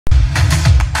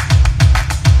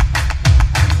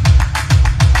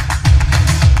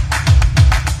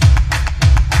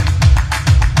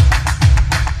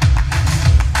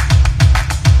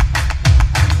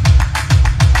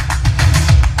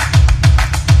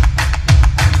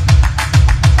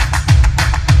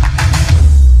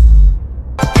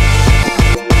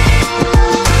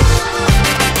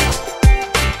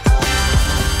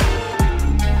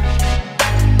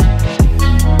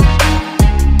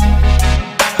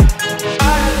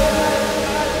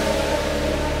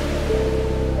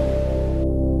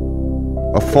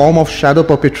a form of shadow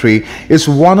puppetry, is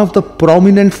one of the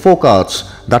prominent folk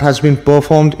arts that has been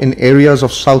performed in areas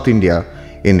of South India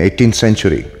in 18th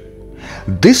century.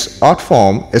 This art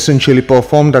form, essentially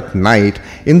performed at night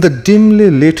in the dimly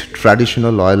lit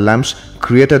traditional oil lamps,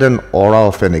 created an aura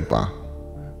of enigma.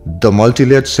 The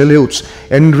multi-layered silhouettes,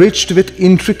 enriched with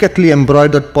intricately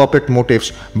embroidered puppet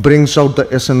motifs, brings out the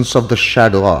essence of the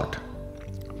shadow art.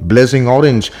 Blazing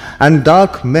orange and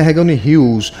dark mahogany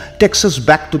hues takes us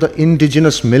back to the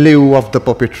indigenous milieu of the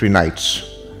puppetry nights.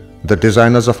 The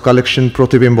designers of collection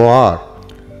PRATIBIMBA are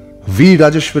V.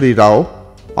 Rajeshwari Rao,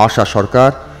 Asha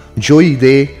Sarkar,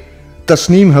 Joyee,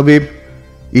 Tasneem Habib,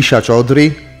 Isha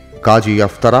Choudhury, Kaji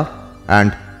aftara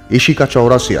and Ishika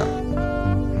Chowrasia.